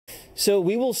So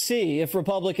we will see if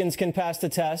Republicans can pass the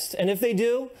test. And if they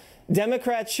do,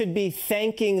 Democrats should be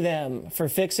thanking them for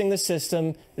fixing the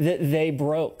system that they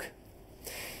broke.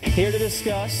 Here to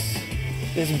discuss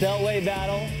this Beltway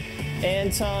battle,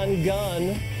 Anton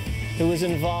Gunn, who was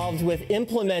involved with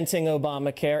implementing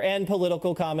Obamacare, and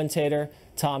political commentator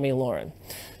Tomi Lahren.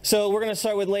 So we're going to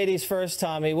start with ladies first.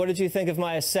 Tomi, what did you think of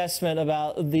my assessment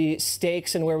about the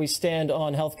stakes and where we stand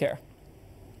on health care?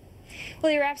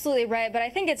 Well, you're absolutely right, but I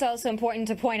think it's also important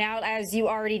to point out, as you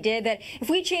already did, that if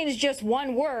we changed just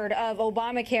one word of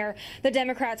Obamacare, the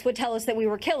Democrats would tell us that we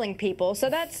were killing people. So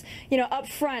that's, up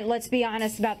front, let's be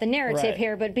honest about the narrative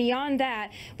here. But beyond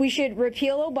that, we should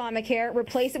repeal Obamacare,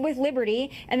 replace it with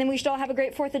liberty, and then we should all have a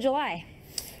great 4th of July.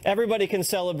 Everybody can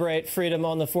celebrate freedom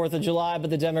on the 4th of July,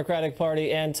 but the Democratic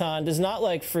Party, Anton, does not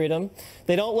like freedom.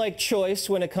 They don't like choice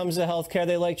when it comes to health care.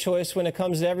 They like choice when it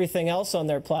comes to everything else on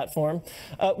their platform.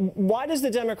 Why does the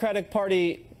Democratic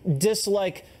Party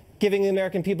dislike giving the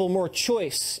American people more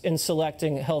choice in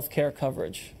selecting health care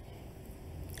coverage?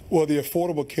 Well, the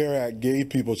Affordable Care Act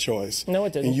gave people choice. No,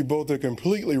 it didn't. And you both are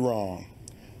completely wrong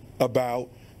about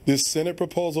this Senate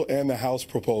proposal and the House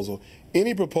proposal.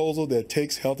 Any proposal that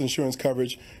takes health insurance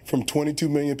coverage from 22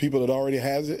 million people that already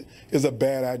has it is a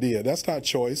bad idea. That's not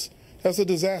choice. That's a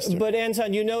disaster. But,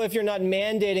 Anton, if you're not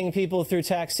mandating people through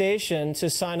taxation to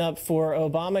sign up for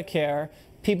Obamacare,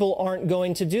 people aren't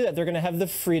going to do that. They're going to have the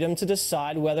freedom to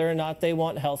decide whether or not they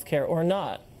want health care or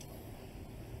not.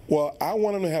 Well, I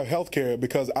want them to have health care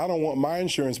because I don't want my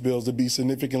insurance bills to be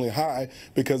significantly high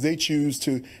because they choose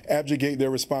to abdicate their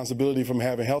responsibility from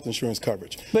having health insurance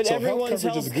coverage. But so everyone's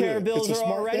health care bills are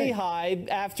already high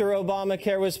after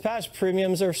Obamacare was passed.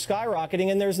 Premiums are skyrocketing,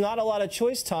 and there's not a lot of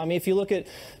choice, Tomi. If you look at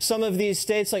some of these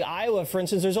states like Iowa, for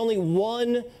instance, there's only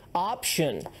one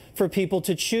option for people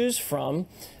to choose from.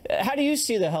 How do you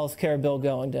see the health care bill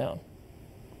going down?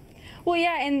 Well,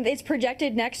 yeah, and it's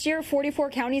projected next year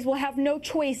 44 counties will have no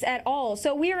choice at all.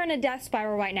 So we are in a death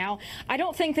spiral right now. I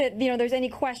don't think that, there's any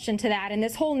question to that. And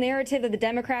this whole narrative that the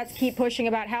Democrats keep pushing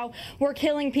about how we're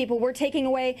killing people, we're taking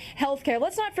away health care.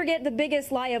 Let's not forget the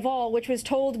biggest lie of all, which was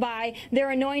told by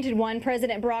their anointed one,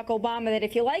 President Barack Obama, that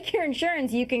if you like your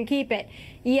insurance, you can keep it.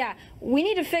 Yeah, we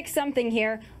need to fix something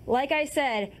here. Like I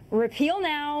said, repeal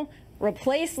now,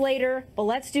 replace later, but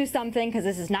let's do something because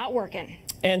this is not working.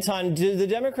 Anton, do the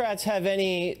Democrats have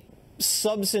any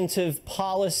substantive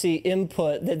policy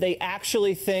input that they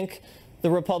actually think the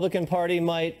Republican Party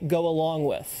might go along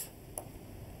with?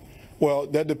 Well,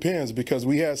 that depends because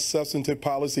we had substantive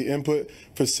policy input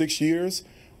for 6 years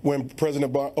when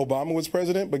President Obama was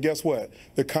president. But guess what?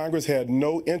 The Congress had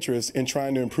no interest in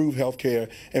trying to improve health care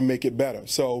and make it better.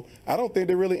 So I don't think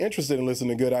they're really interested in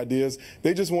listening to good ideas.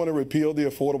 They just want to repeal the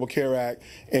Affordable Care Act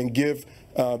and give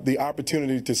the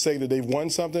opportunity to say that they've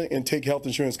won something and take health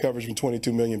insurance coverage from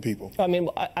 22 million people. I mean,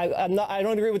 I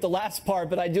don't agree with the last part,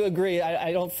 but I do agree.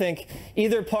 I don't think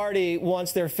either party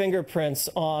wants their fingerprints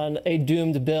on a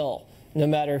doomed bill, no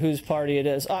matter whose party it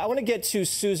is. I want to get to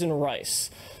Susan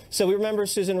Rice. So we remember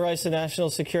Susan Rice, the National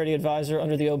Security Advisor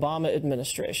under the Obama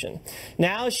administration.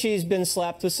 Now she's been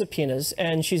slapped with subpoenas,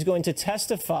 and she's going to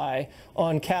testify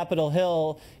on Capitol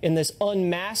Hill in this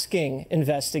unmasking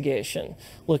investigation,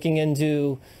 looking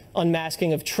into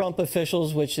unmasking of Trump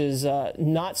officials, which is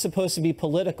not supposed to be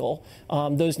political.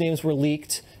 Those names were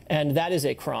leaked, and that is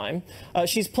a crime.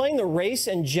 She's playing the race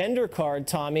and gender card,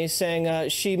 Tomi, saying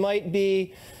she might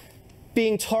be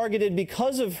being targeted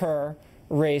because of her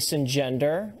race and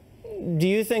gender. Do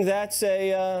you think that's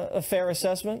a fair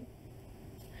assessment?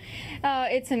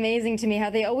 It's amazing to me how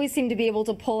they always seem to be able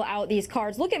to pull out these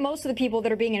cards. Look at most of the people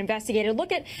that are being investigated.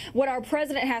 Look at what our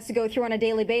president has to go through on a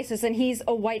daily basis, and he's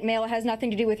a white male. It has nothing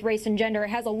to do with race and gender. It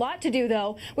has a lot to do,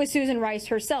 though, with Susan Rice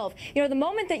herself. The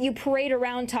moment that you parade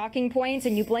around talking points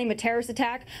and you blame a terrorist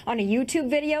attack on a YouTube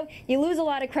video, you lose a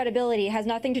lot of credibility. It has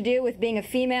nothing to do with being a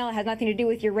female. It has nothing to do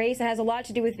with your race. It has a lot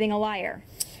to do with being a liar.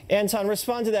 Anton,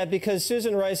 respond to that, because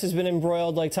Susan Rice has been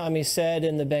embroiled, like Tomi said,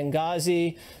 in the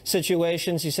Benghazi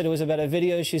situation. She said it was about a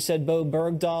video. She said Bo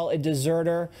Bergdahl, a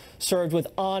deserter, served with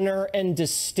honor and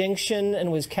distinction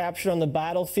and was captured on the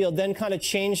battlefield, then kind of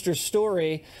changed her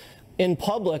story in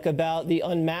public about the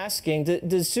unmasking.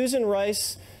 Does Susan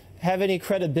Rice have any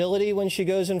credibility when she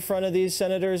goes in front of these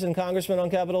senators and congressmen on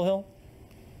Capitol Hill?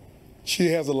 She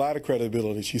has a lot of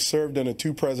credibility. She served under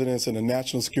 2 presidents in a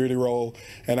national security role,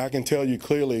 and I can tell you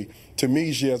clearly, to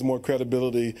me, she has more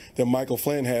credibility than Michael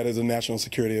Flynn had as a national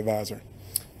security advisor.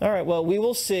 All right, well, we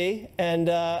will see,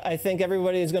 and I think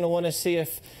everybody is going to want to see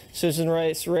if Susan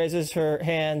Rice raises her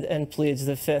hand and pleads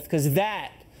the 5th, because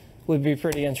that would be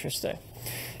pretty interesting.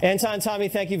 Anton, Tomi,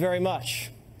 thank you very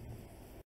much.